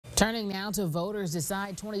Turning now to Voters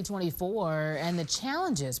Decide 2024 and the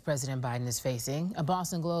challenges President Biden is facing. A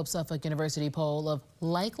Boston Globe Suffolk University poll of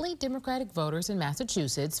likely Democratic voters in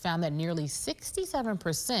Massachusetts found that nearly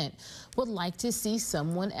 67% would like to see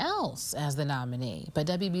someone else as the nominee. But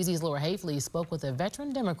WBZ's Laura Haefeli spoke with a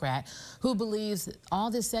veteran Democrat who believes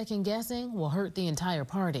all this second guessing will hurt the entire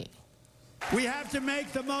party. We have to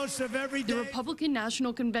make the most of every day. The Republican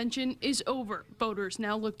National Convention is over. Voters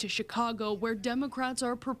now look to Chicago, where Democrats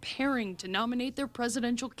are preparing to nominate their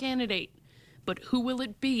presidential candidate. But who will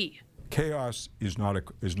it be? Chaos is not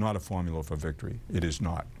a formula for victory. It is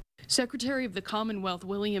not. Secretary of the Commonwealth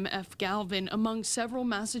William F. Galvin among several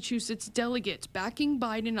Massachusetts delegates backing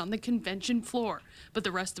Biden on the convention floor. But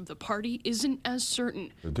the rest of the party isn't as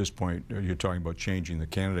certain. At this point, you're talking about changing the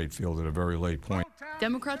candidate field at a very late point.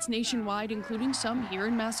 Democrats nationwide, including some here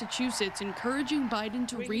in Massachusetts, encouraging Biden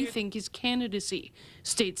to rethink his candidacy.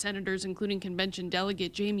 State senators, including convention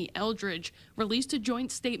delegate Jamie Eldridge, released a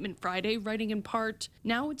joint statement Friday, writing in part,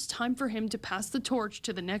 "Now it's time for him to pass the torch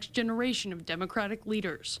to the next generation of Democratic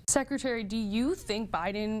leaders." Secretary, do you think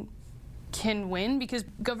Biden can win? Because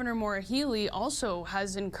Governor Haefeli also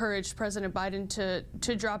has encouraged President Biden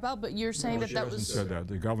to drop out, but you're saying that was... She hasn't said that.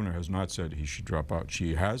 The governor has not said he should drop out.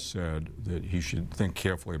 She has said that he should think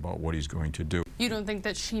carefully about what he's going to do. You don't think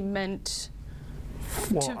that she meant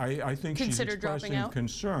well, I think she's expressing out?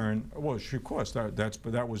 concern. Well, of course,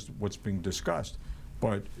 that was what's being discussed.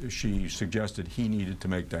 But she suggested he needed to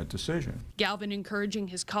make that decision. Galvin encouraging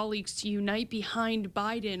his colleagues to unite behind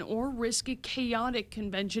Biden or risk a chaotic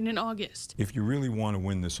convention in August. If you really want to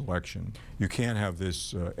win this election, you can't have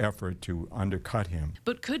this effort to undercut him.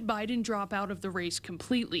 But could Biden drop out of the race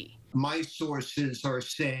completely? My sources are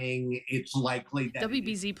saying it's likely that...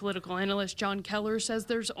 WBZ political analyst John Keller says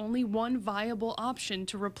there's only one viable option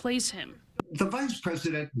to replace him. The vice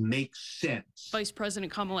president makes sense. Vice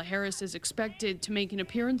President Kamala Harris is expected to make an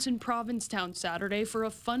appearance in Provincetown Saturday for a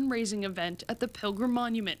fundraising event at the Pilgrim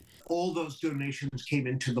Monument. All those donations came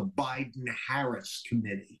into the Biden-Harris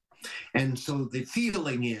committee. And so the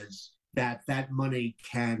feeling is that that money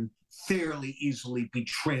can fairly easily be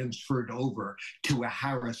transferred over to a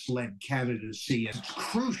Harris-led candidacy. It's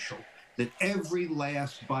crucial that every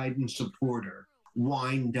last Biden supporter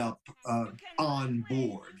wind up on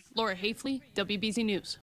board. Laura Haefeli, WBZ News.